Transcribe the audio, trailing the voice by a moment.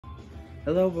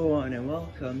Hello everyone and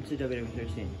welcome to WWE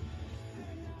 13.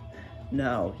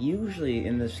 Now, usually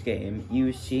in this game,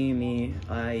 you see me,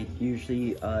 I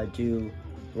usually do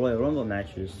Royal Rumble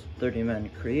matches,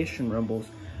 30-man creation rumbles.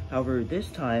 However, this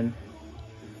time,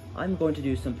 I'm going to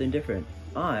do something different.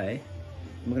 I'm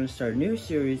going to start a new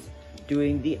series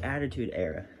doing the Attitude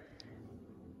Era.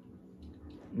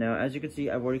 Now, as you can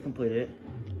see, I've already completed it.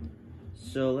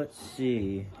 So let's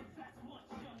see.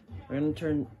 We're going to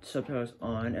turn subtitles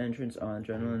on, entrance on,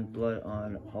 adrenaline, blood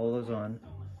on, all those on.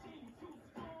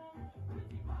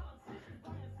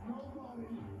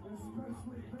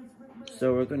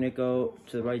 So we're going to go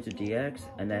to the right to DX,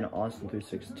 and then Austin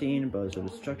 316, Brothers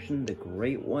of Destruction, The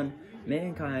Great One,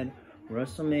 Mankind,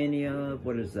 WrestleMania,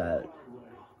 what is that?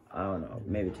 I don't know,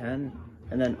 maybe 10,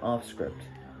 and then off script,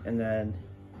 and then,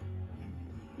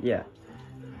 yeah.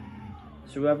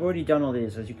 So I've already done all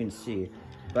these, as you can see,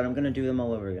 but I'm going to do them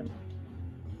all over again.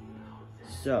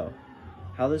 So,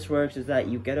 how this works is that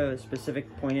you get a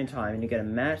specific point in time, and you get a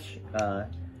match to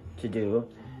do,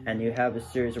 and you have a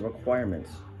series of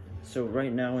requirements. So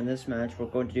right now in this match, we're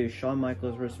going to do Shawn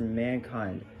Michaels versus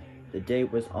Mankind. The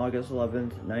date was August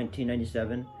 11th,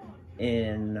 1997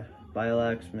 in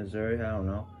Biolax, Missouri, I don't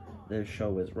know. The show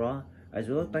was Raw. As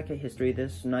we look back at history,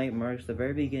 this night marks the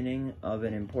very beginning of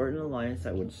an important alliance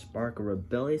that would spark a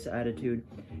rebellious attitude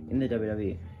in the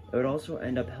WWE. It would also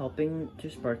end up helping to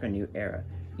spark a new era.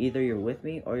 Either you're with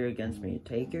me or you're against me.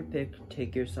 Take your pick,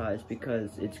 take your sides,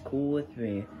 because it's cool with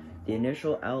me. The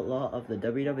initial outlaw of the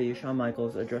WWE, Shawn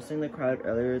Michaels, addressing the crowd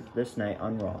earlier this night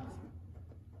on Raw.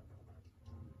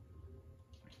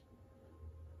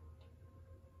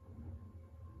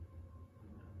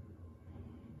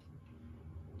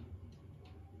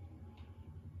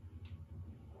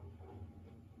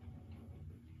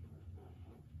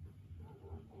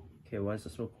 Okay, why is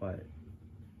it so quiet?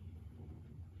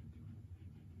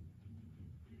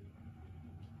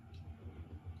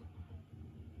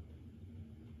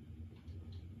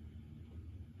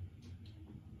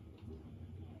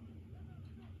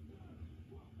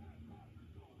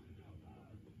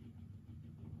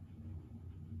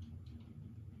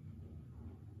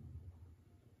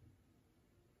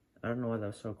 I don't know why that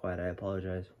was so quiet, I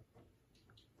apologize.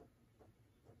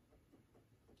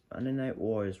 Monday Night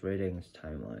Wars ratings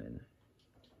timeline.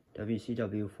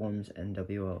 WCW forms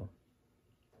NWO.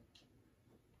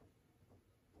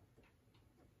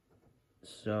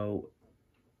 So,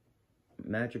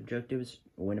 match objectives,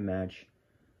 win a match.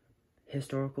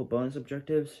 Historical bonus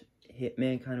objectives, hit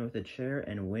Mankind with a chair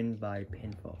and win by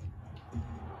pinfall.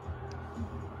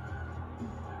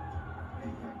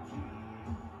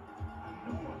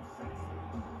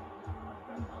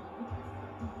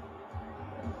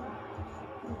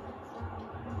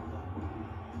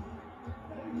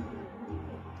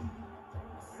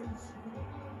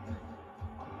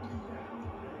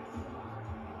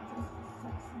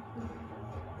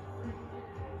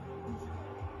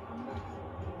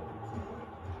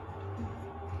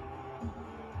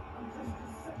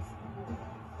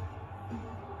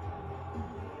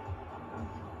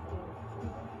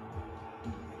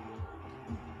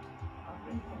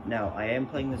 Now, I am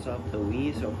playing this off the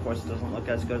Wii, so of course it doesn't look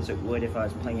as good as it would if I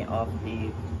was playing it off the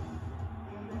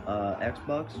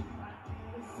Xbox.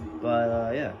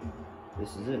 But yeah,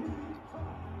 this is it.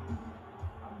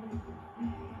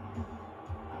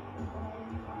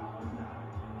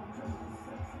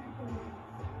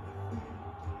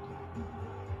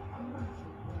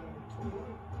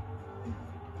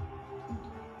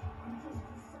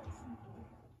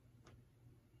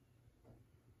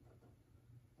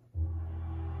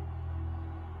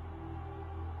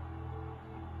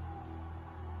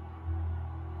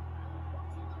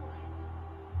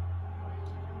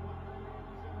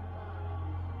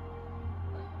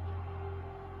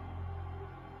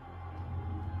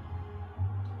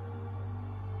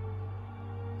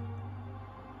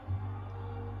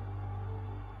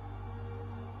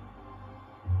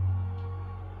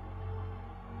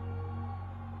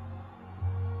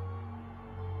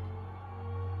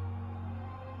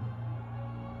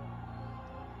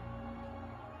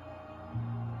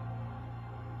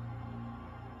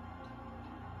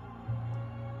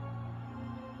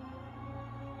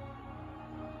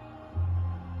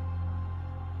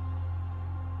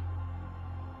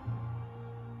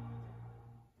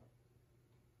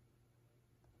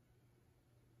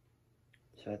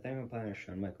 So I think I'm playing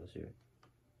Shawn Michaels here.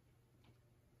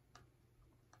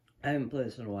 I haven't played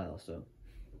this in a while, so.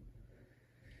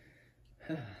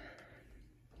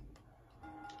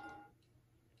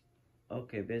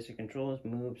 Okay, basic controls,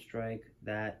 move, strike,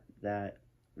 that.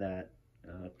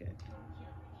 Okay.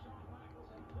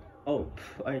 Oh,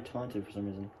 I taunted for some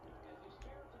reason.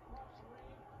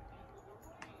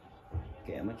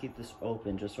 Okay, I'm gonna keep this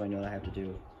open just so I know what I have to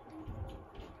do.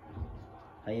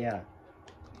 Yeah.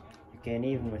 You can't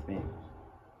even with me.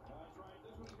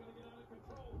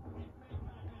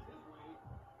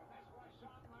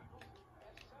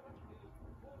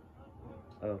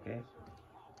 Okay.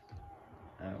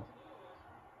 Ow.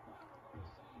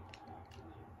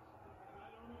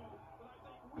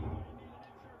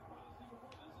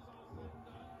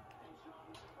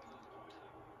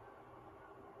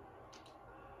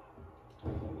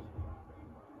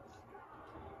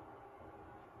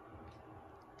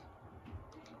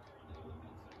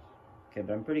 Okay,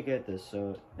 but I'm pretty good at this,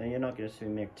 so you're not gonna see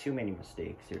me make too many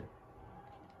mistakes here.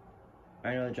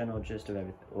 I know the general gist of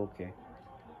everything. Okay.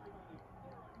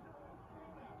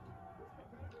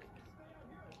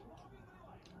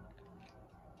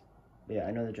 But yeah,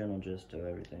 I know the general gist of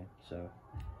everything, so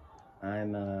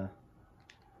I'm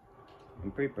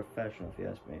pretty professional if you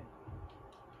ask me.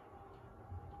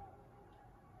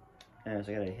 Anyways,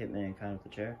 I gotta hit mankind with the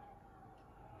chair.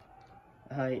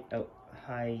 Hi,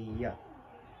 yeah.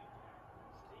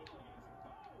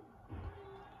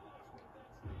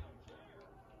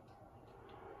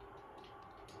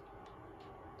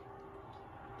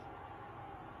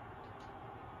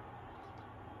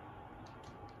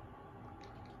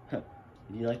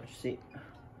 Do you like what you see?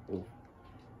 Ooh.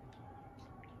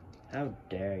 How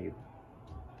dare you?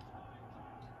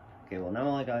 Okay, well now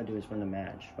all I gotta do is win the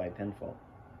match by pinfall.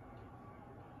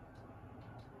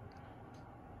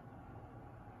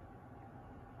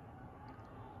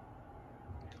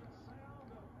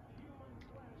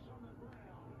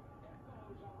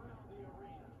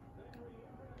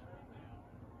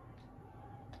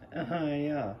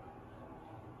 Yeah.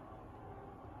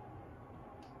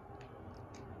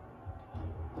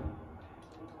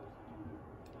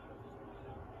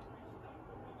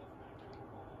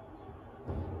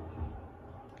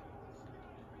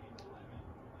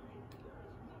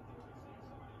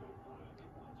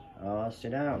 Stay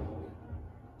down.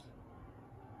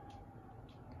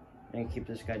 And keep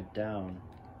this guy down.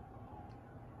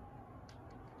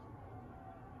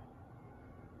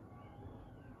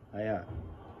 Yeah.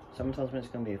 Someone tells me it's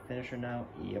gonna be a finisher now.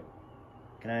 Yep.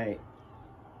 Can I?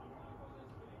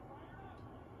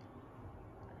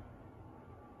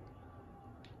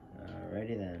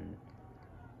 Alrighty then.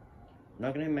 I'm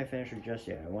not gonna hit my finisher just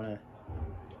yet. I'm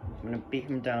gonna beat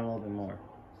him down a little bit more.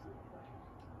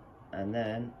 And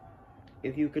then,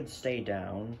 if you could stay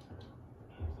down.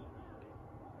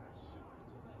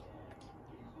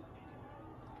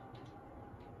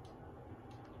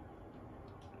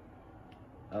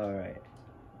 Alright.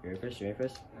 You ready for this? You ready for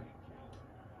this?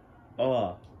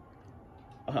 Oh.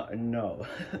 No.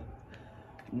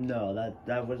 No,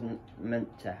 that wasn't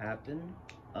meant to happen.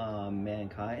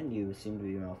 Mankind, you seem to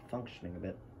be malfunctioning a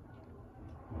bit.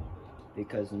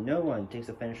 Because no one takes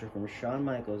a finisher from Shawn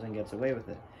Michaels and gets away with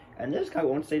it. And this guy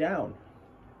won't stay down.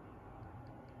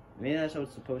 Maybe that's how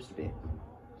it's supposed to be.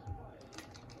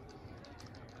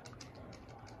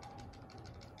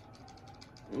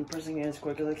 I'm pressing it as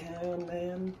quick as I can,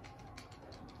 man.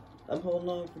 I'm holding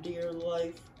on for dear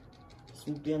life. This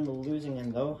would be on the losing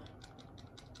end, though.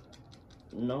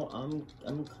 No,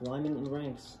 I'm climbing in the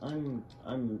ranks.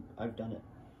 I've done it.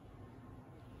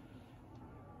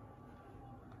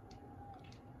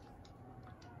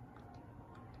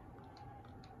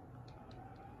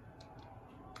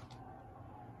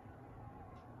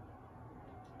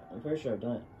 I'm pretty sure I've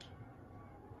done it.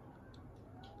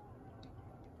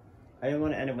 I didn't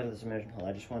want to end it with a submission hold.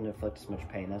 I just wanted to inflict as much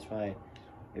pain. That's why,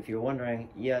 if you're wondering,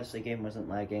 yes, the game wasn't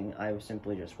lagging. I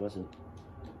simply just wasn't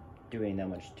doing that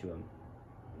much to him.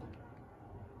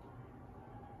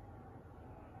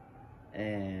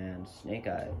 And Snake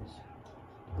Eyes.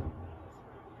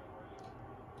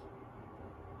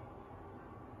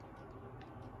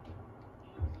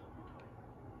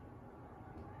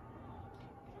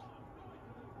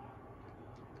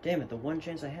 Damn it, the one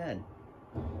chance I had.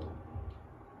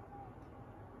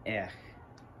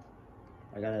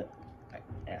 I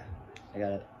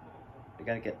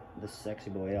gotta get this sexy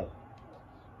boy up.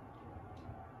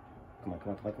 Come on.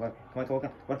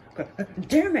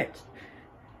 Damn it!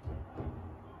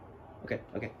 Okay.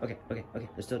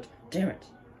 There's still, damn it!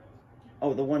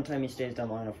 Oh, the one time he stays down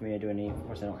long enough for me to do any, of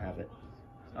course I don't have it.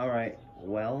 Alright,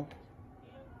 well.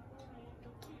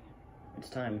 It's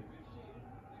time.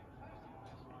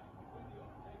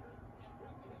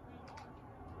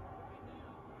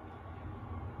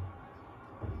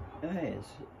 Hey, it's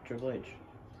Triple H.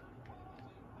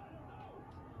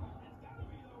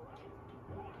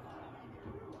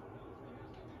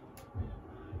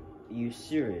 You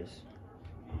serious?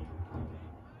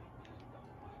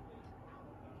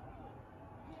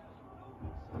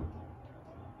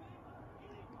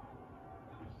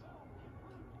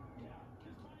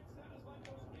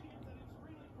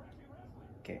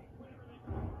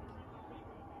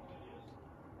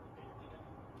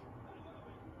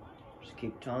 Just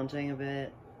keep taunting a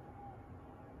bit.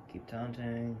 Keep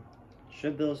taunting.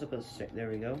 Should build us up a 6. There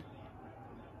we go.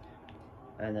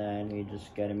 And then we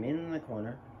just get him in the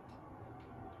corner.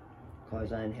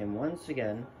 Close on him once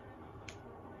again.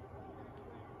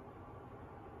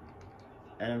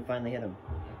 And then finally hit him.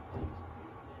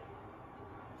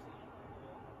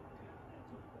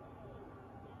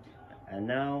 And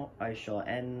now I shall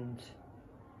end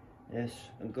this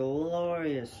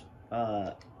glorious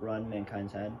run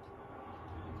Mankind's had.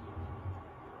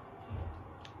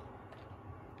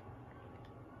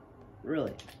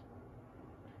 Really.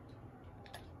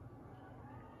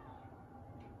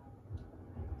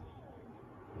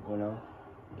 Uno,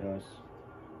 dos,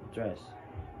 tres.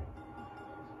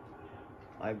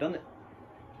 I've done it.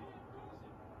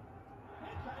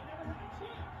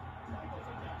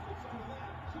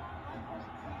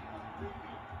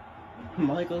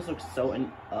 Michaels looks so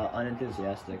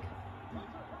unenthusiastic.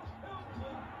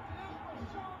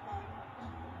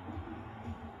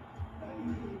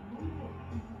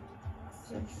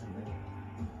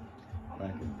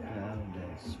 Like a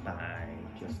pounded spine,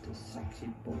 just a sexy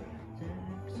boy,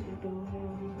 sexy boy.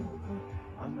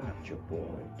 I'm not your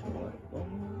boy toy,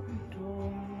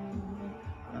 toy.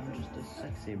 I'm just a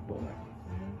sexy boy,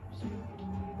 sexy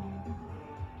boy.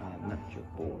 I'm not your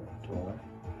boy toy.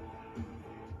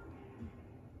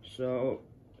 So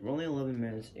we're only 11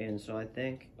 minutes in, so I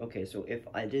think, okay, so if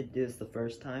I did this the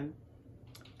first time,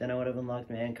 then I would have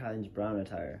unlocked Mankind's brown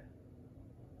attire.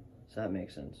 So that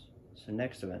makes sense. So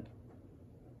next event.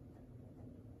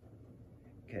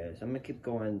 Okay, so I'm gonna keep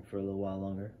going for a little while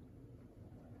longer.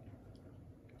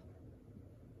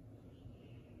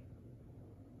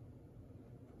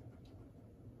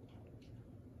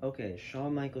 Okay,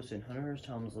 Shawn Michaels and Hunter Hearst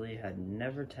Helmsley had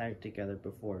never tagged together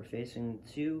before, facing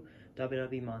two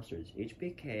WWE monsters.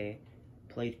 HBK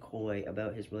played coy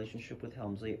about his relationship with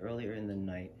Helmsley earlier in the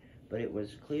night, but it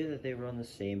was clear that they were on the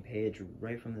same page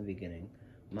right from the beginning.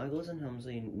 Michaels and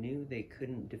Helmsley knew they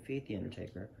couldn't defeat The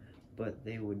Undertaker, but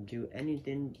they would do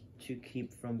anything to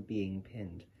keep from being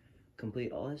pinned.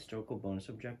 Complete all historical bonus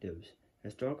objectives.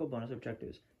 Historical bonus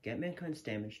objectives. Get Mankind's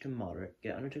damage to moderate,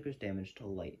 get Undertaker's damage to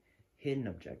light. Hidden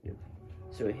objective.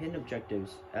 So hidden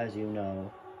objectives, as you know,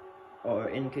 or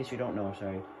in case you don't know,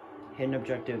 sorry, hidden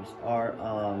objectives are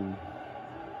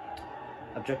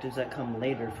objectives that come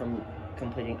later from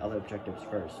completing other objectives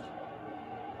first.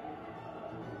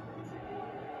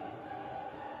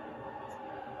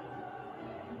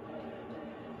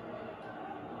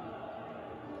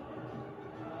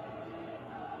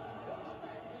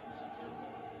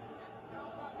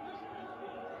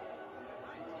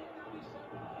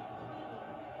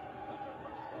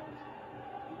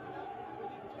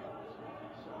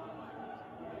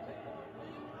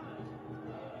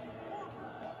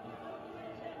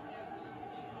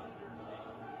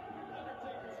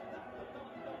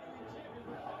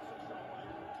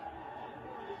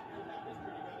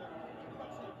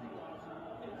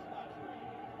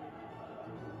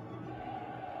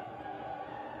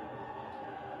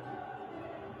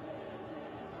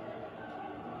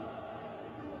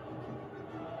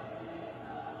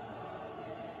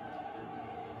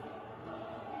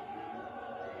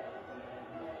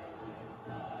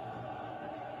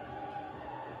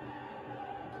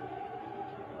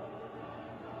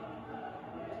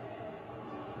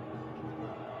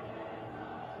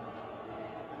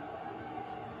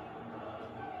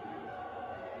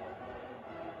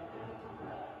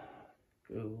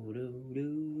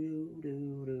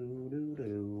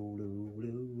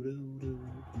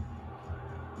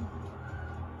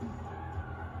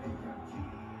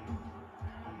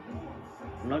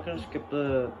 I'm not gonna skip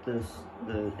the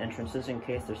entrances in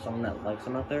case there's someone that likes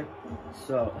them out there,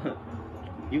 so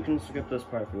you can skip this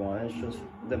part if you want. It's just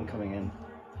them coming in.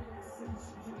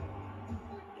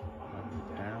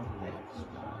 Down this,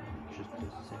 just a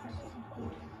sexy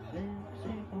boy.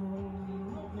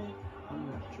 I'm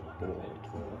not your boy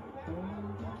toy.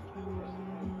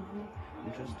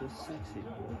 I'm just a sexy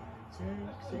boy,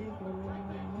 sexy boy.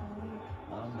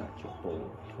 I'm not your boy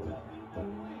toy.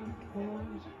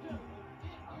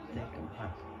 Take them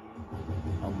hot.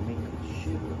 I'll make them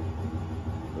shiver.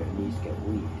 Their knees get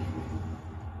weak.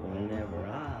 Whenever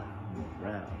I'm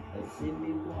around, they see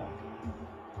me walk.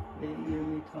 They hear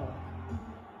me talk.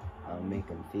 I'll make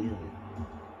them feel it.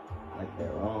 Like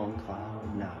they're on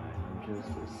cloud 9. I'm just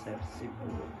a sexy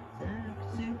boy.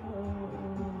 Sexy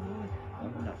boy.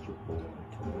 I'm not your boy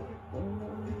toy.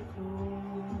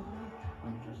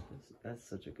 I'm just a... That's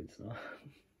such a good song.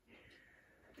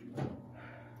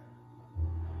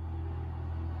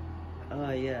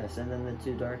 Ah, yes, and then the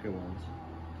two darker ones.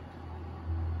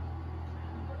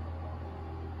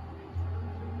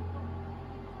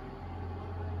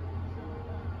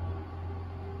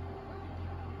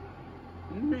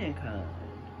 Mankind.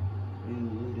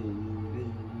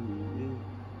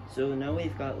 So now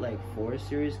we've got like 4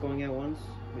 series going at once.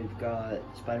 We've got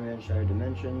Spider-Man Shattered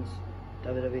Dimensions,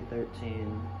 WWE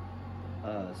 13,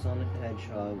 Sonic the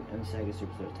Hedgehog, and Sega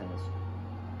Superstar Tennis.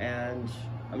 And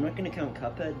I'm not going to count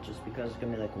Cuphead just because it's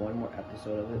going to be like one more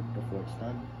episode of it before it's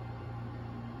done.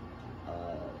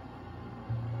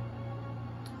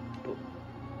 But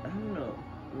I don't know.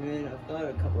 I mean, I've got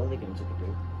a couple other games I could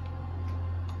do.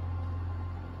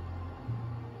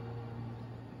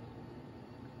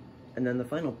 And then the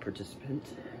final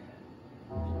participant,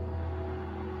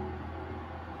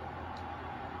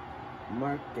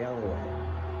 Mark Galloway.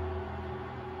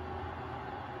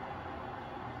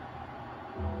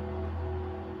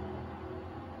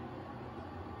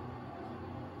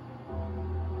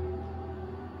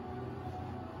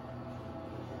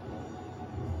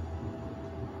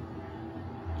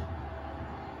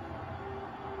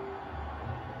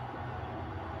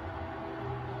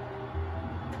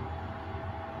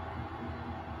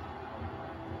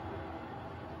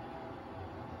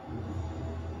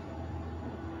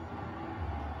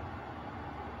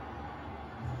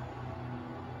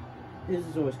 This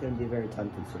is always going to be very time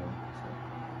consuming.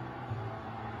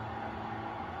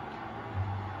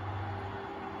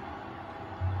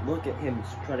 So. Look at him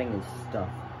strutting his stuff.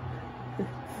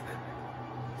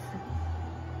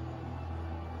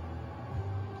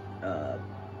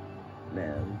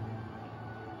 Man.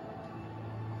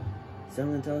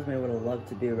 Something tells me I would have loved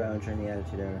to be around during the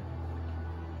Attitude Era.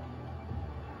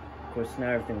 Of course,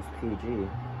 now everything's PG.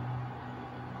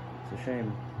 It's a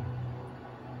shame.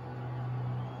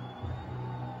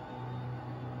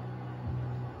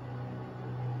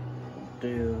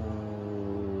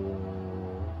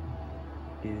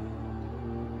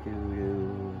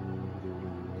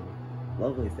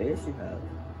 Lovely face you have.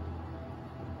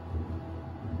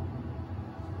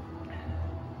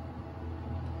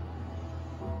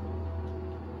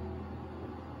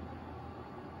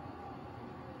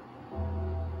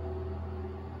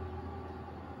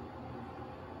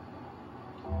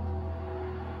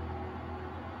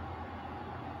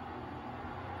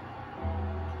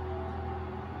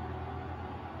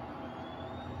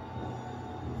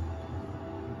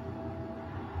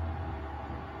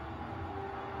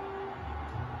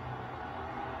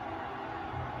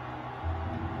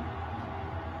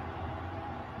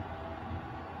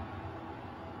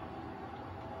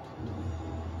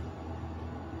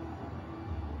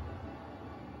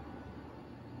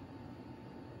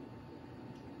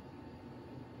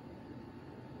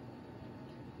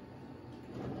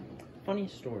 Funny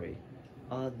story.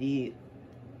 The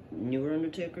newer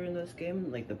Undertaker in this game,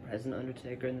 like the present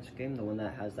Undertaker in this game, the one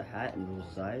that has the hat and rolls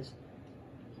his eyes,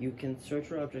 you can search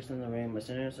for objects in the ring by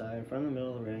standing aside, from the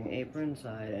middle of the ring, apron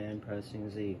side, and pressing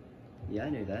Z. Yeah, I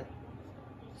knew that.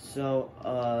 So,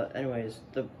 anyways,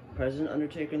 the present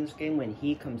Undertaker in this game, when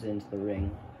he comes into the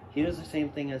ring, he does the same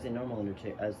thing as a normal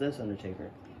Undertaker, as this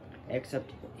Undertaker,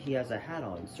 except he has a hat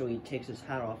on, so he takes his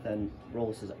hat off and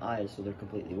rolls his eyes so they're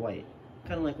completely white.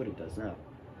 Kind of like what he does now.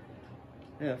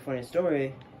 Yeah, funny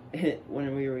story,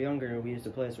 when we were younger, we used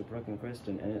to play this with Brooke and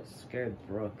Kristen, and it scared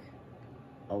Brooke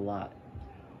a lot.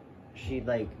 She,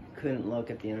 like, couldn't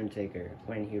look at the Undertaker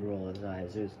when he'd roll his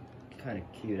eyes. It was kind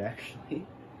of cute, actually.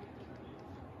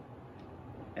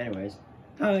 Anyways.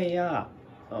 Oh, yeah.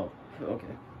 Oh,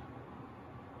 okay.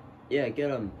 Yeah, get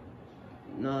him.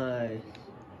 Nice.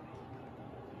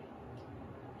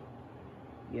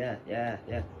 Yeah,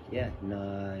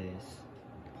 nice.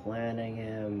 Planning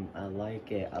him. I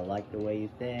like it. I like the way you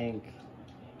think.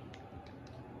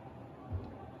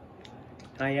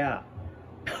 Hiya.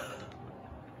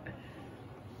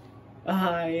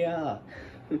 Hiya.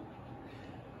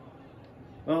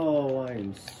 Oh,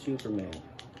 I'm Superman.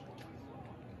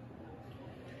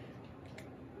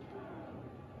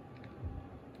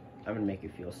 I'm gonna make you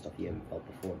feel stuff you haven't felt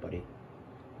before, buddy.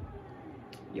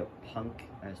 Yo, punk,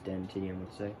 as Dan Tinian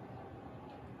would say.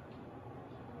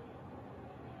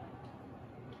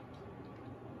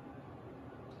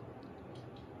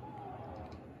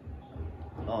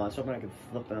 Oh, I was hoping I could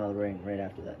flip out of the ring right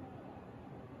after that.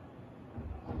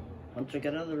 Hunter,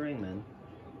 get out of the ring, man.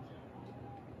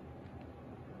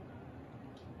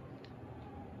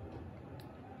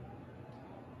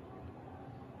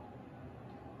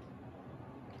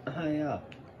 Yeah.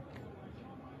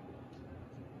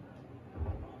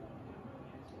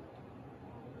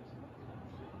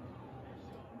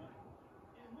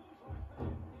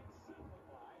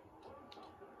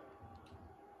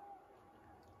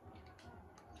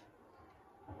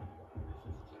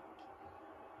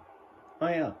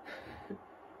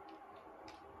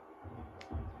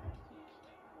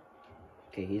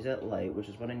 Okay, Okay, he's at light, which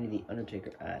is what I need the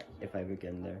Undertaker at, if I ever get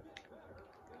him there.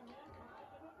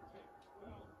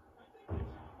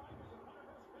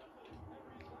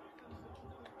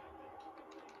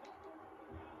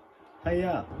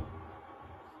 Hiya!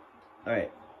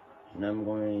 Alright, now I'm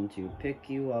going to pick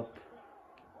you up.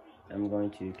 I'm going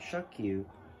to chuck you.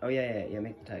 Oh, yeah,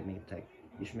 make the tag,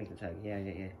 You should make the tag.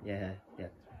 Yeah.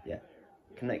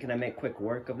 Can I make quick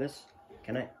work of this?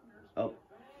 Can I? Oh.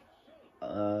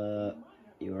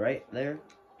 You right there?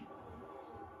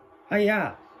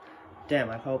 Hiya!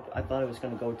 Damn, I thought it was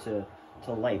gonna go to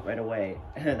light right away.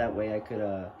 That way I could,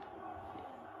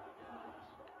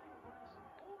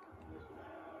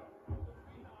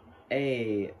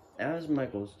 as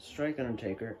Michaels, strike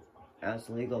Undertaker as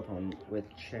legal opponent with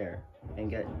chair and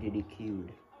get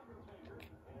DDQ'd.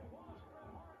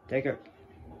 Taker.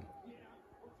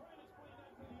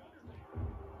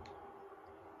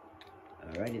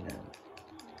 Alrighty then.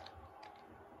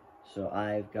 So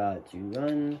I've got to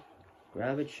run,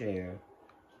 grab a chair,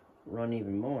 run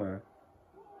even more.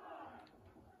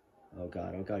 Oh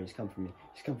god, he's coming for me.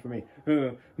 He's coming for me.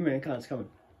 Mankind's coming.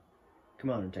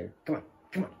 Come on, Undertaker.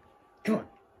 Come on.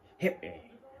 Hit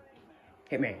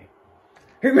me.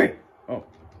 Oh,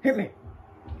 hit me.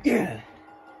 Yeah.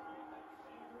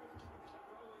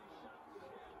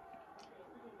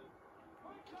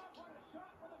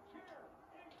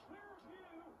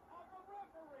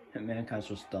 Mankind's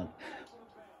just done.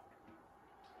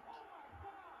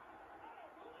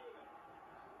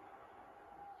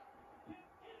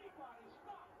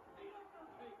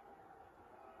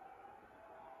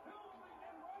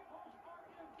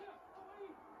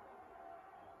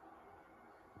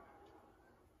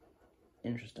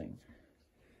 Interesting.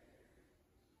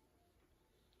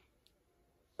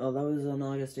 Oh, that was on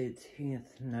August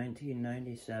 18th,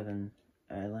 1997,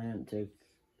 Atlantic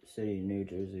City, New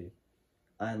Jersey.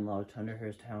 I unlocked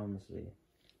Hunterhurst Helmsley.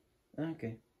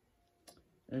 Okay.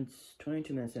 It's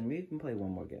 22 minutes in. We can play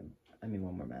one more game.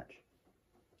 One more match.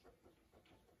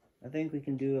 I think we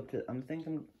can do up to. I'm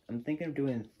thinking of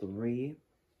doing 3.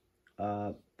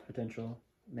 Potential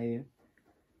maybe.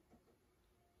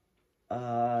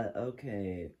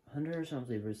 Okay. Hunterhurst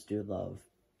Helmsley vs. Dude Love.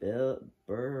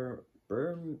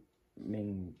 Birmingham.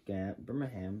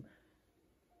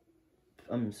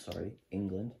 I'm sorry,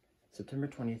 England. September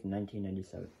 20th,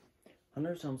 1997.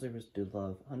 Hunterhurst Helmsley vs. Dude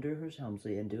Love. Hunterhurst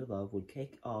Helmsley and Dude Love would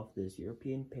kick off this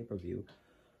European pay-per-view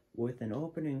with an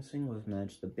opening singles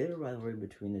match. The bitter rivalry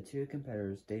between the two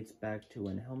competitors dates back to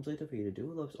when Helmsley defeated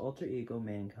Dude Love's alter ego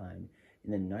Mankind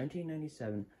in the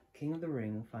 1997 King of the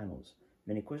Ring finals.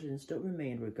 Many questions still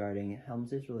remained regarding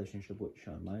Helmsley's relationship with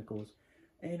Shawn Michaels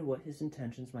and what his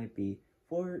intentions might be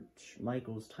for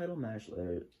Michaels' title match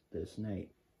later this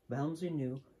night. But Helmsley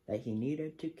knew that he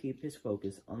needed to keep his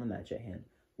focus on the match at hand.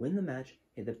 Win the match,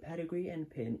 hit the pedigree, and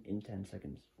pin in 10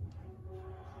 seconds.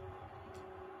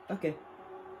 Okay.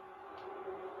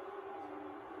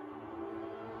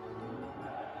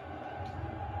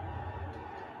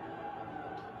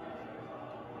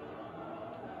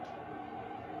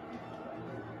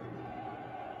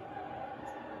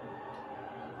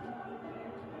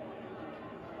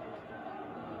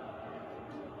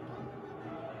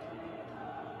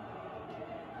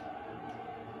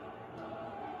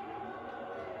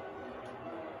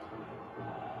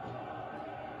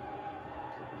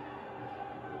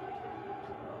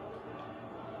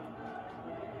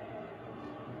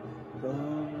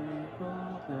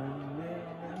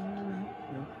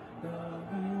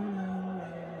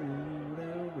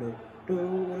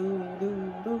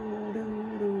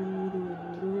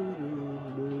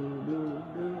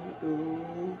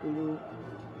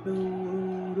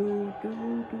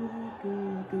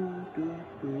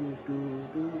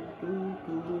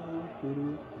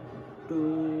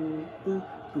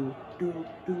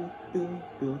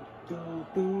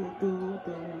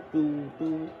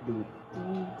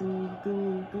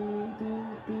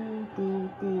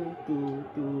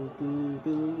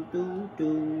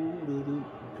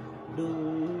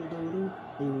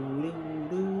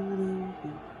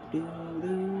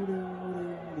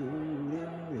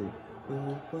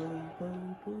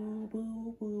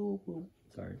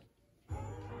 Sorry.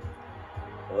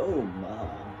 Oh my.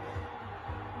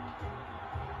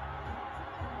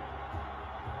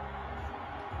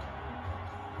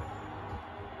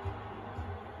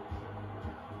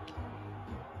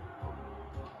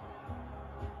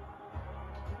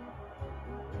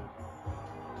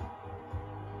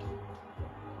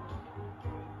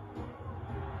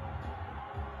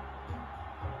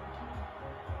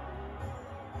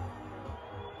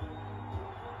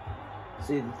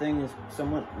 See, the thing is,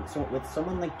 with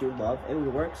someone like Dude Love, it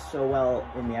would work so well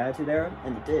in the Attitude Era,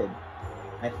 and it did,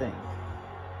 I think.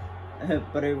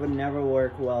 But it would never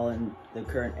work well in the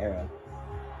current era,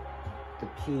 the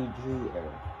PG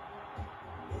era.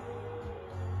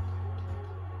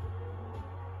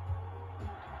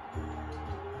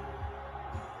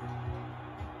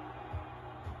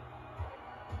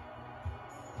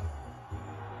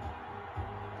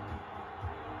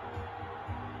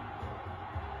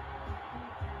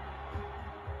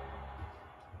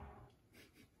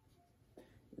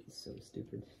 It's so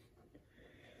stupid.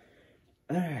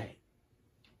 Alright.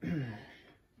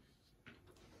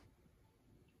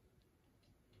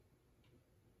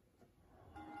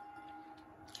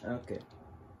 Okay.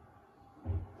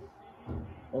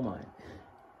 Oh my.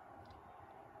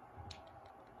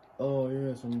 Oh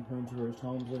yes, I'm Hunter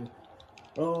Tomsley.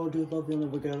 Oh, Dude Love, you'll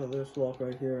never get out of this lock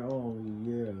right here. Oh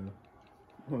yeah.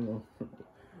 Oh no.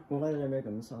 Why did I make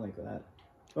him sound like that?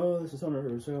 Oh, this is Hunter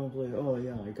Tomsley. Oh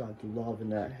yeah, I got Dude Love in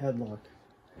that headlock.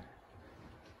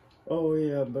 Oh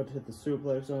yeah, but hit the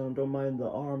suplex on him. Don't mind the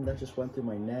arm that just went through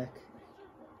my neck.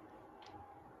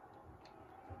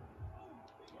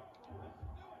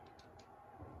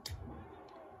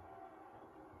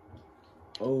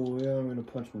 Oh yeah, I'm gonna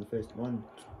punch him in the face. 1,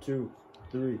 2,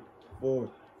 3, 4,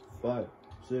 5,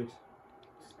 6.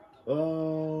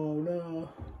 Oh no.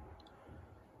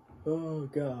 Oh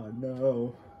god,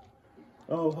 no.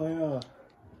 Oh hiya.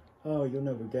 Oh, you'll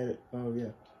never get it. Oh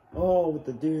yeah. Oh, with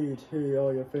the DDT. Oh,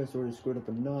 your face already screwed up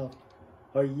enough.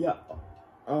 Oh yeah.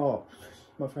 Oh,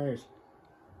 my face.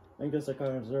 I guess I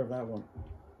kind of deserve that one.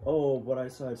 Oh, but I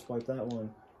sideswiped that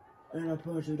one. And I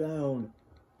punched you down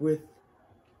with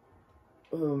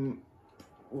an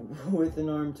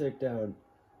arm takedown.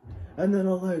 And then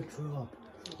a leg drop.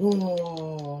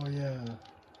 Oh, yeah.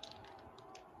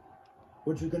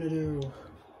 What you gonna do?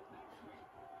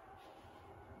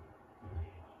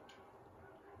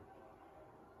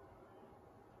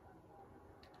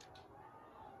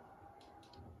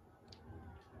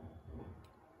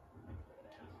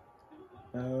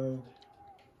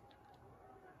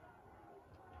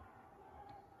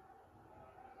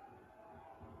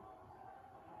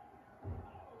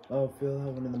 Oh, feel that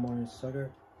one in the morning,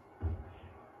 sucker.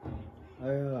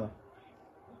 Oh,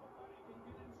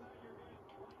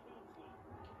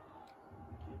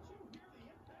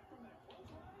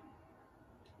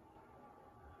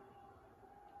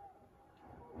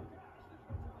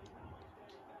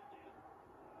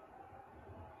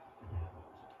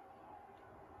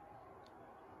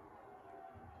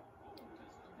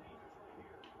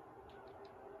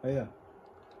 yeah.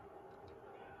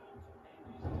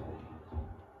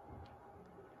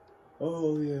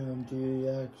 Oh yeah, I'm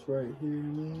DX right here,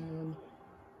 man.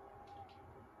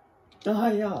 Ah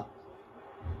yeah.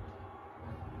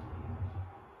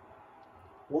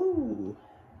 Woo.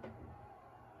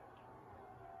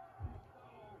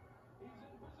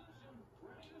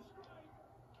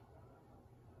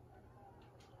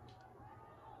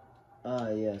 Ah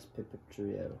yes, Pippa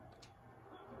Trio.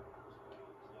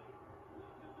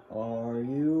 Are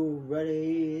you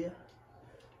ready?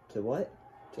 To what?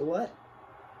 To what?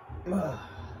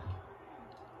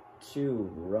 To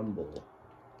rumble.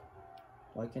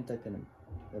 Why can't I pin him?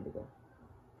 There we go.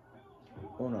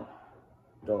 Uno,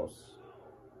 dos.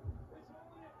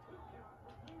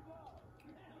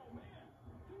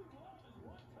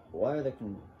 Why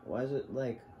is it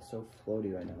like so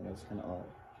floaty right now? That's kind of odd.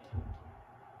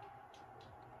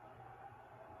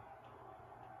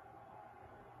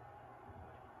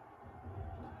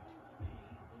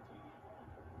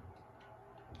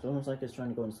 It's almost like it's trying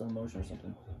to go in slow motion or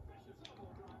something.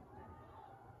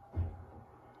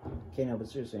 Okay, no, but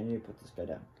seriously, I need to put this guy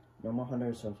down. No more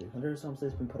Hunter Something. Hunter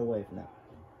Something's been put away for now.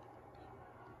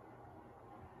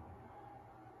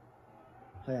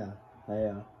 Hiya,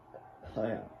 hiya,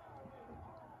 hiya.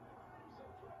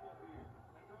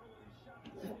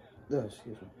 Oh,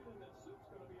 excuse me.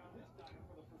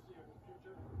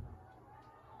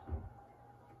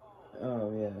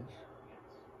 Oh, yes.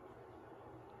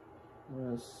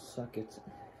 Suck it.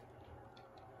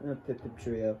 Pippa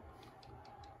Trio.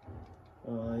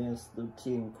 Oh, yes, the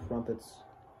tea and crumpets.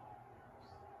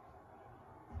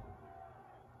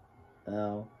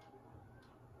 Ow.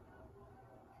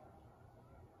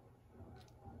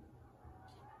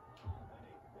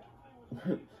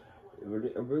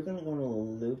 We're gonna go on a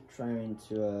loop trying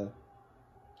to,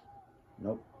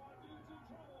 nope.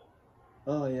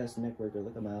 Oh, yes, neck worker.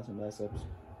 Look at my ass and biceps.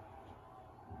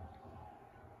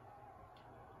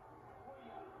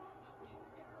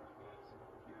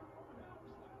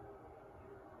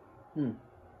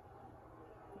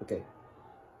 Okay.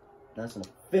 That's gonna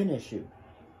finish you.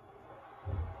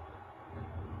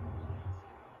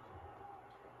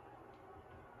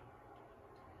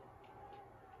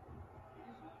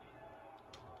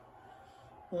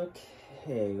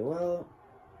 Okay, well,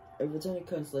 if it's any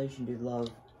consolation, dude, love,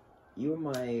 you were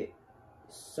my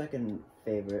second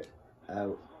favorite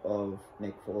out of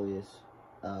Mick Foley's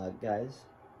guys.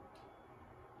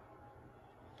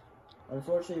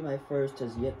 Unfortunately, my first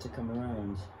has yet to come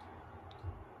around.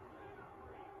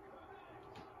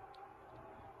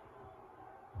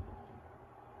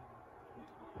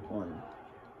 One,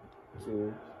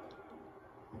 two,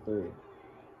 three.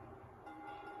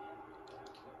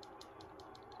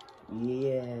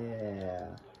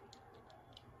 Yeah.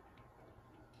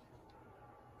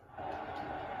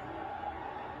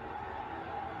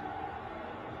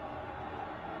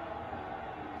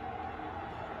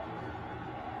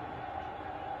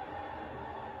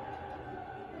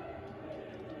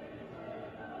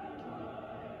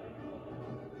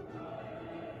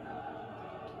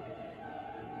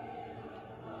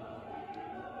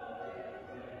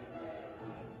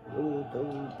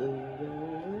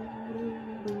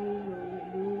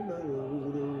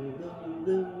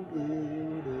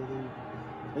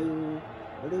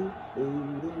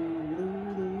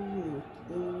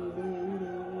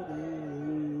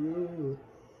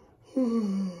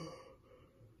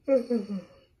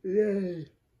 Yay!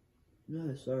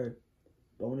 No, sorry.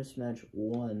 Bonus match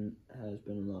 1 has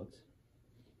been unlocked.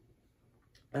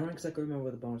 I don't exactly remember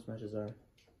what the bonus matches are.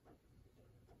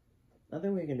 I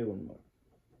think we can do one more.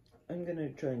 I'm gonna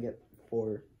try and get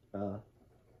 4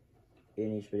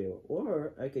 in each video,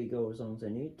 or I could go as long as I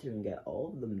need to and get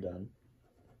all of them done.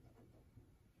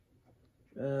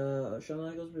 Shawn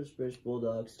Michaels vs. British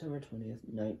Bulldog, September 20th,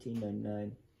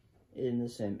 1999, in the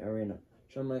same arena.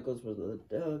 Shawn Michaels was the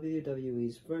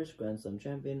WWE's first Grand Slam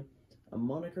champion, a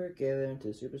moniker given to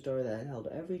a superstar that had held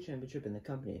every championship in the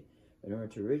company. In order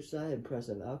to reach that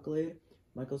impressive accolade,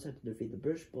 Michaels had to defeat the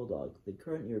British Bulldog, the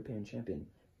current European champion,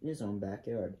 in his own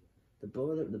backyard. The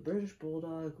British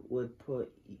Bulldog would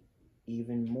put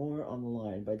even more on the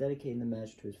line by dedicating the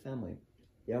match to his family.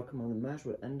 The outcome of the match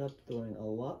would end up throwing a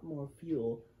lot more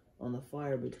fuel on the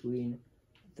fire between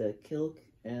the Kilk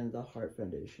and the Hart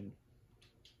Foundation.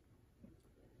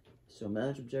 So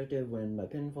match objective, win by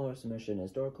pinfall or submission.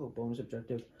 Historical bonus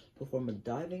objective, perform a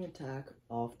diving attack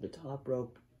off the top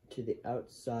rope to the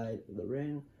outside of the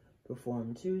ring.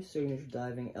 Perform 2 signature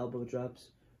diving elbow drops.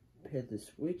 Hit the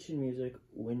switch in music,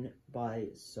 win by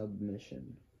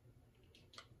submission.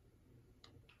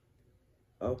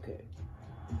 Okay.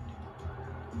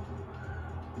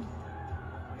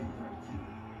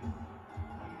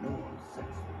 No one's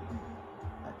sexy.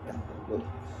 I got the looks.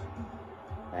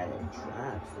 And it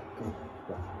drives the good. I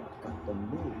got the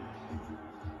moves.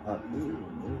 I'm really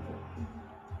moving.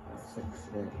 I'm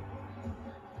sexy.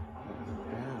 I'm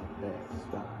down there,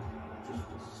 stop. Just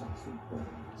a sexy boy.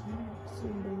 Sexy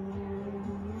boy.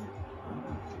 I'm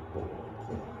not your boy.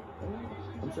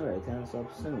 I'm sorry, I can't stop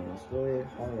singing. It's really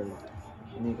hard.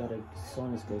 And you gotta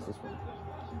song as good as this one.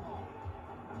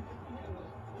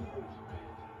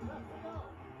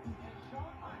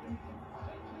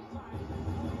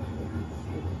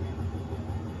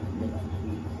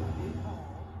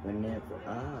 Whenever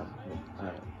I'm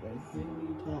when we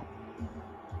talk,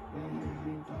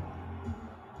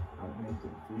 I'll make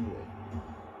it feel it.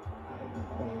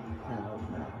 Oh, how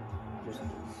now, just a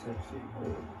sexy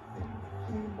boy.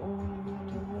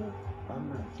 I'm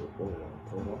not your boy,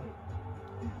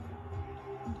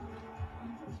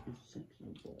 just a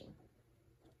sexy boy.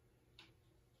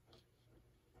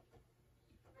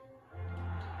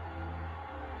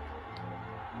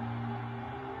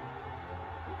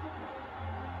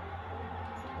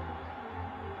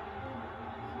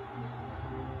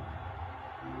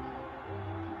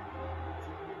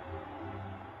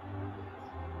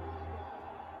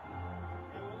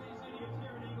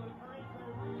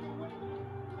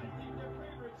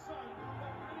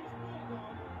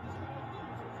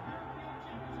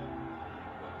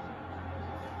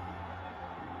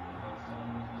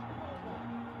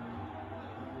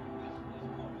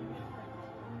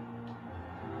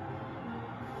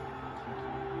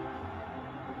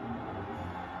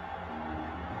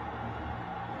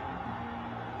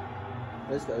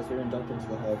 This guy's been inducted into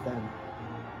the Hall of Fame.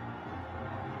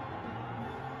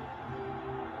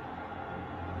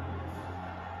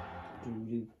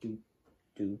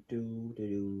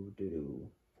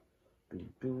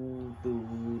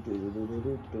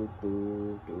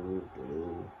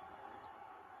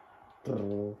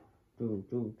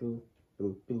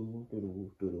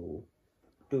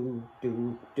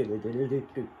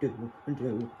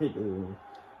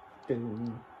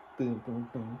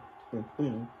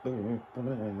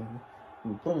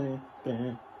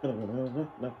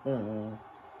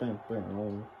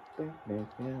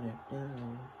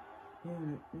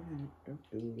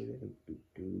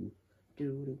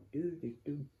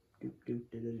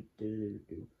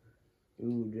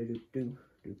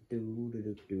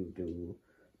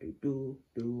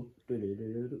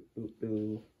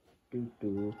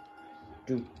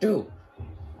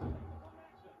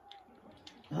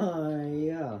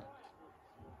 Yeah.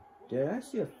 Did I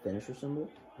see a finisher symbol?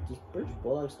 Does British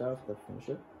Bulldog start off with a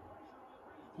finisher?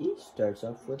 He starts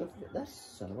off with a... That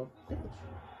son of a bitch.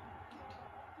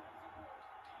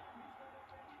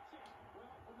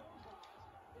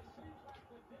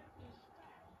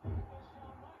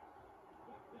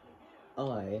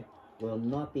 I will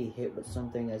not be hit with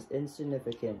something as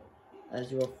insignificant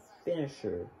as your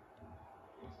finisher.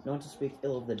 Not to speak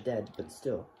ill of the dead, but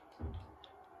still.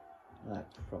 Ah,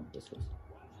 from this was.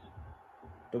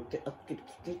 Don't get up, get.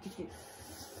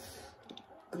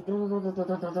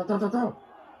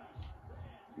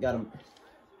 Got him.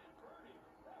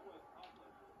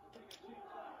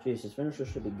 Jeez, his finisher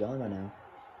should be gone by now.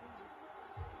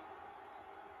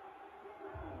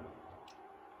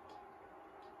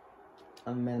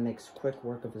 A man makes quick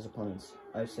work of his opponents.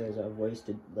 I say as I've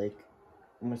wasted like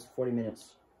almost 40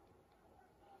 minutes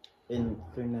in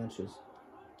 3 matches.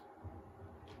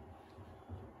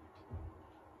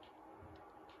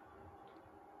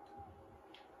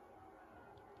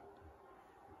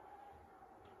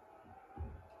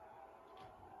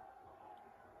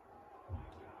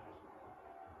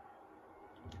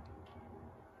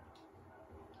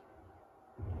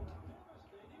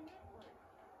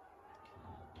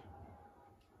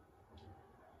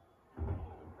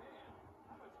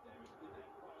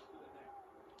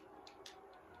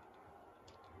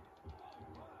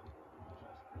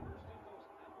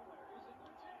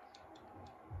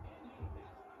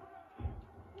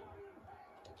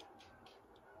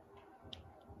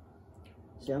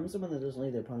 See, I'm someone that doesn't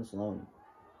leave their opponents alone.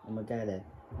 I'm a guy that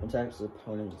attacks his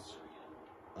opponents.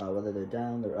 Whether they're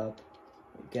down, they're up,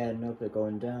 getting up, they're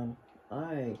going down.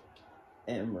 I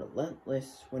am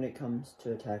relentless when it comes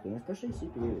to attacking, especially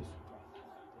CPUs.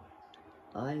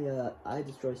 I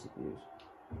destroy CPUs.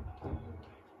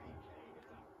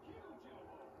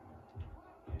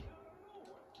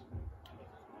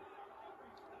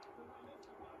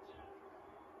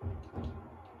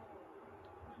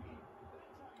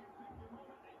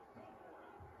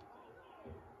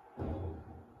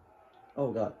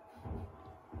 Oh god.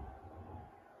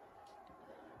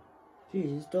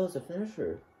 Jeez, he still has a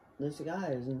finisher. This guy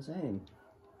is insane.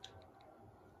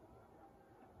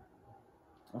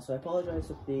 Also, I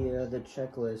apologize if the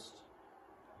checklist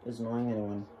is annoying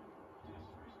anyone.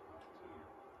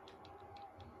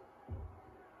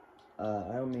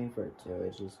 I don't mean for it to.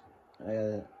 It's just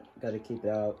I gotta keep it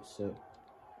out so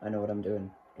I know what I'm doing.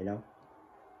 You know.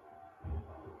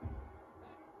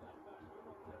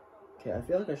 Okay, I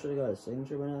feel like I should have got a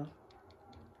signature by now.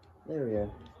 There we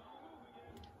go.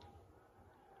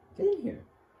 Get in here.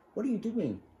 What are you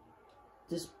doing?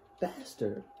 This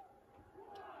bastard.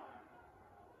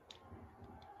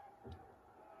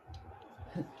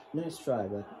 Nice try,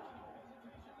 but...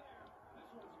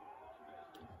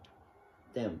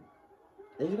 Damn.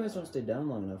 These guys don't stay down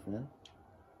long enough, man.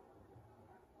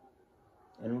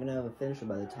 And I'm gonna have a finisher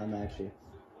by the time I actually...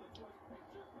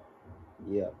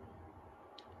 Yep.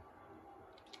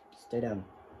 Stay down.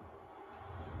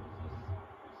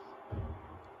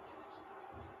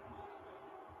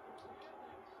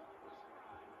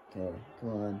 Okay, come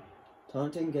on.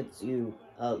 Taunting gets you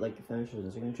out like the finishers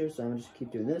and signatures, so I'm gonna just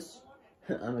keep doing this.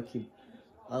 I'm gonna keep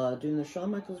doing the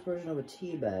Shawn Michaels version of a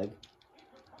teabag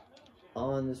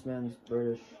on this man's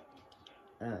British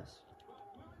ass.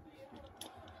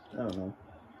 I don't know.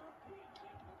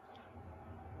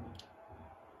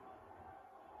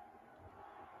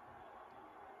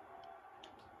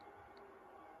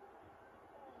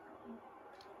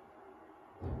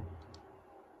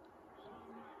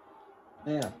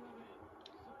 Yeah.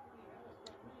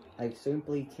 I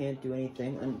simply can't do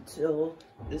anything until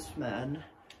this man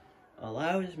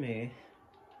allows me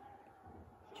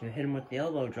to hit him with the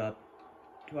elbow drop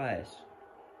twice.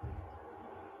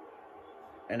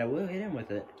 And I will hit him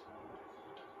with it.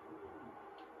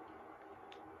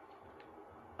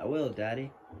 I will,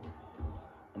 Daddy.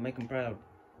 I'll make him proud.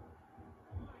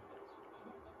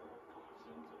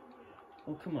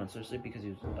 Oh, come on, seriously, because he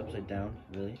was upside down?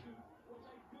 Really?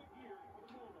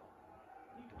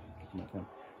 Come on, come on.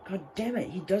 God damn it,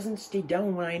 he doesn't stay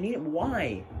down when I need him.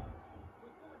 Why?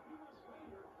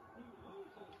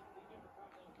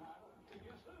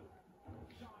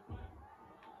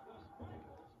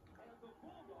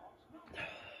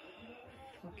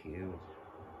 cute.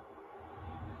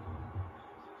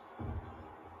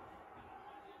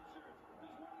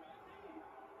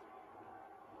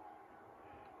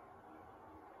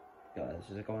 Guys,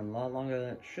 this is going a lot longer than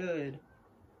it should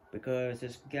because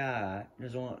this guy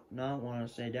does not want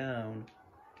to stay down.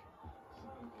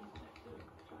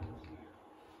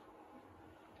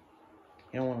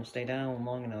 He don't want to stay down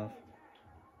long enough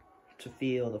to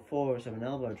feel the force of an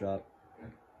elbow drop.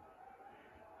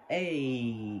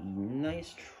 Hey,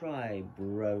 nice try,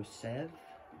 bro, Sev.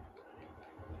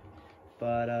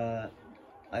 But,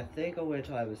 I think I'll wait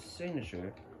till I have a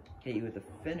signature, hit you with a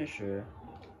finisher.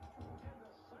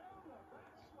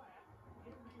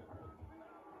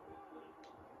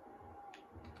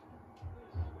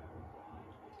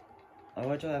 I'll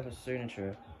wait till I have a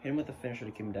signature, hit him with a finisher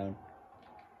to keep him down.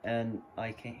 And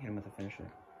I can't hit him with a finisher.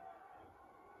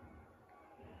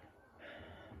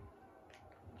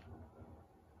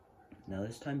 Now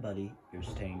this time, buddy, you're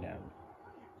staying down.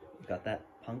 You got that,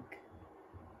 punk?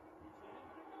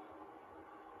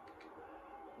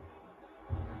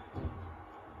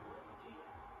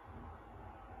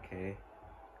 Okay.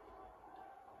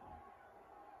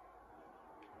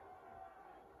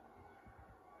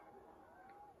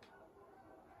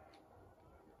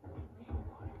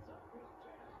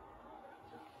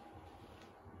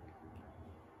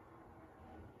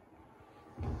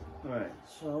 Alright,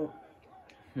 so,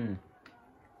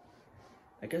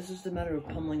 I guess it's a matter of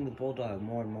pummeling the bulldog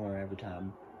more and more every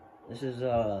time. This is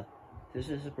a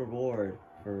reward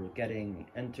for getting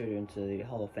entered into the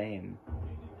Hall of Fame,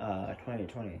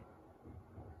 2020.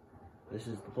 This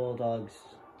is the bulldog's,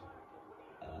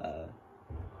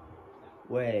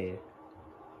 way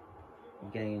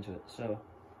of getting into it. So,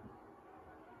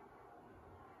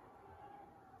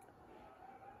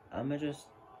 I'm gonna just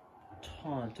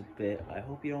taunt a bit. I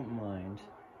hope you don't mind.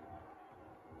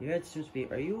 Your head seems to be.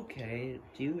 Are you okay?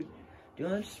 Do you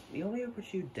want me to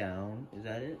put you down? Is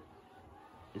that it?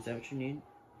 Is that what you need?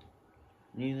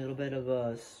 Need a little bit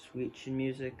of sweet chin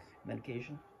music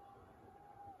medication?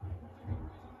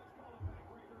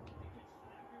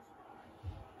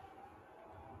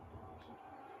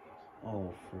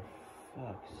 Oh, for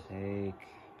fuck's sake!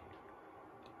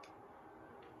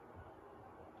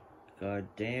 God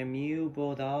damn you,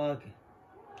 bulldog!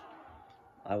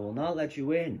 I will not let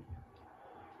you in.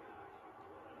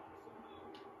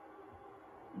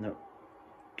 No.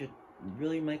 Good.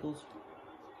 Really, Michaels?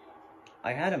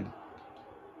 I had him.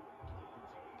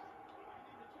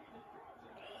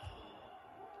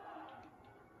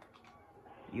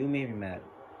 You made me mad.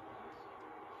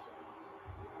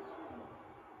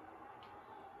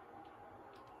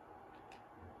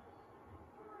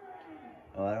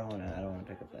 Oh, I don't wanna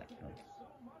pick up that. No.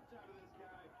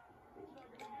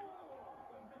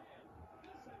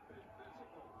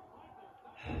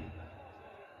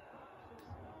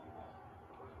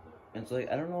 It's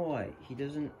like, I don't know why. He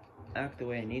doesn't act the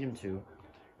way I need him to.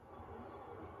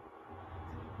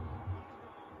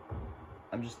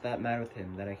 I'm just that mad with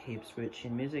him that I keep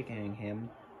switching musicking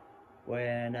him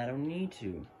when I don't need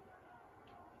to.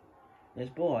 This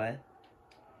boy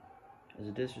is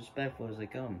as disrespectful as they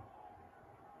come.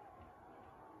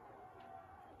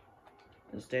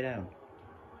 Just stay down.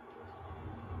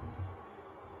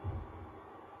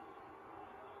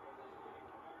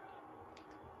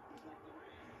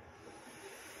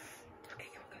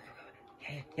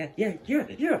 Yeah,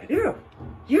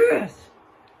 yes!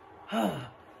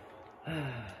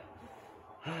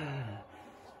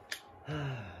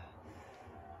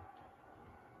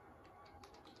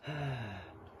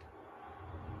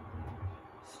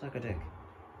 Suck a dick.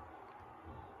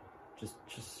 Just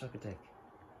suck a dick.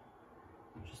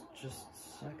 Just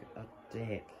suck a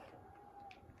dick.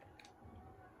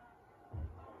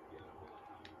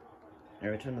 I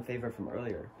returned the favor from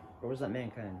earlier. Where was that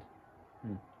mankind?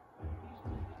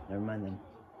 Never mind then.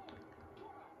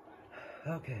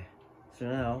 Okay, so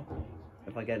now,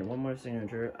 if I get one more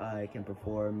signature, I can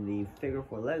perform the figure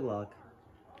 4 leg lock,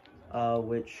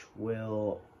 which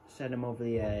will set him over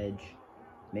the edge,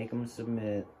 make him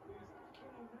submit,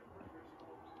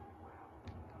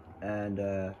 and,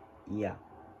 yeah.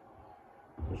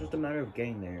 It's just a matter of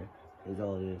getting there, is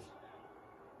all it is.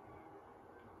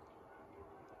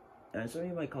 And some of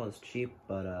you might call this cheap,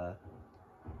 but,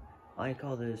 I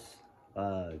call this,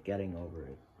 getting over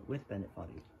it, with Bennett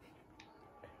Foddy.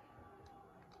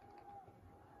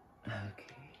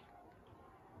 Okay.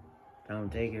 Don't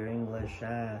take your English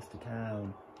ass to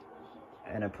town.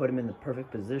 And I put him in the perfect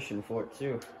position for it,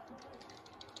 too.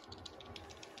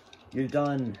 You're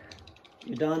done.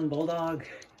 You're done, Bulldog.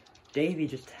 Davey,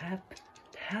 just tap,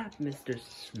 Mr.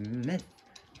 Smith.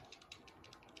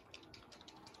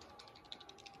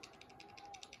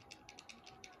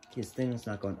 His thing's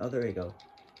not going. Oh, there we go.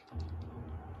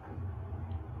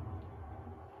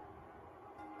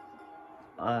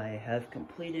 I have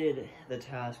completed the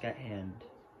task at hand.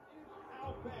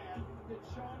 How bad did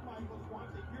Shawn Michaels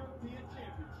want the European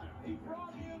Championship? He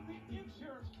brought in the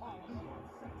insurance policy.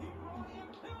 He brought in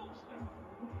Kilmster.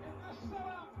 And this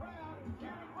sellout crowd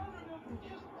here in Birmingham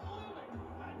is living.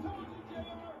 I told you,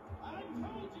 JR. I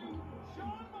told you.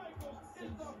 Shawn Michaels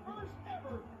is the first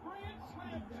ever Grand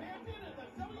Slam champion in the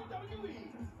WWE.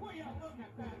 Will you look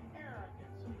at that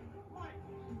arrogance?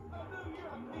 Michaels, a new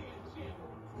European champion.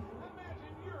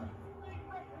 Imagine Europe being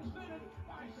represented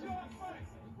by Shawn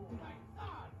Michaels. My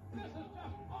God, this is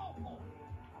just awful.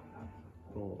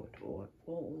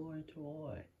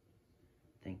 Boy.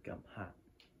 Think I'm hot.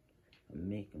 I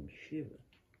make them shiver.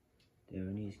 Their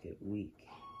knees get weak.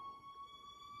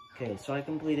 Okay, so I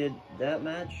completed that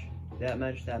match, and that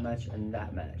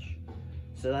match.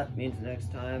 So that means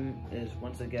next time is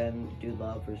once again Dude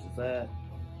Love versus that.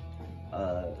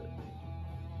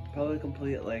 Probably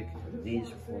complete like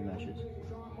these 4 matches.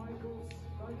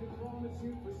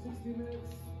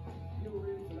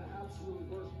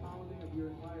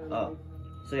 Oh,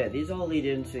 so yeah, these all lead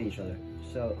into each other.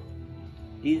 So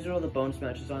these are all the bonus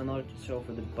matches I unlocked. So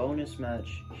for the bonus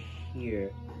match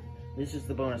here, this is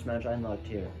the bonus match I unlocked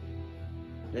here.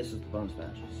 This is the bonus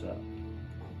match.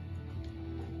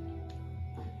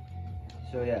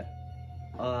 So yeah.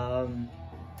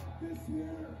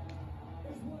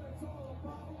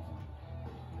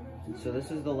 So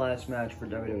this is the last match for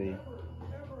WWE.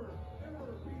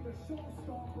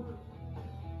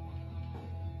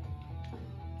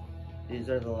 These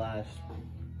are the last.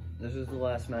 This is the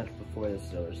last match before this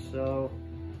is over. So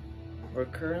we're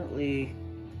currently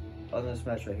on this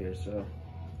match right here. So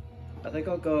I think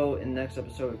I'll go in the next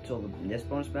episode till this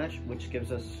bonus match, which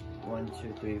gives us 1,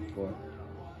 2, 3, 4,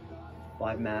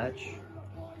 5 match.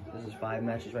 This is 5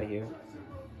 matches right here.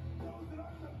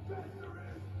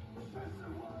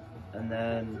 And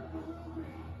then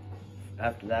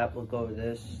after that, we'll go over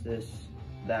this,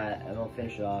 that, and we'll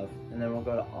finish it off. And then we'll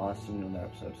go to Austin in the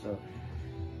episode. So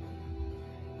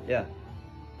yeah,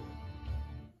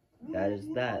 that is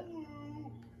that.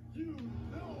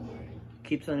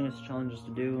 Keep sending us challenges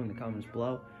to do in the comments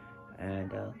below.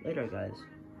 And later, guys.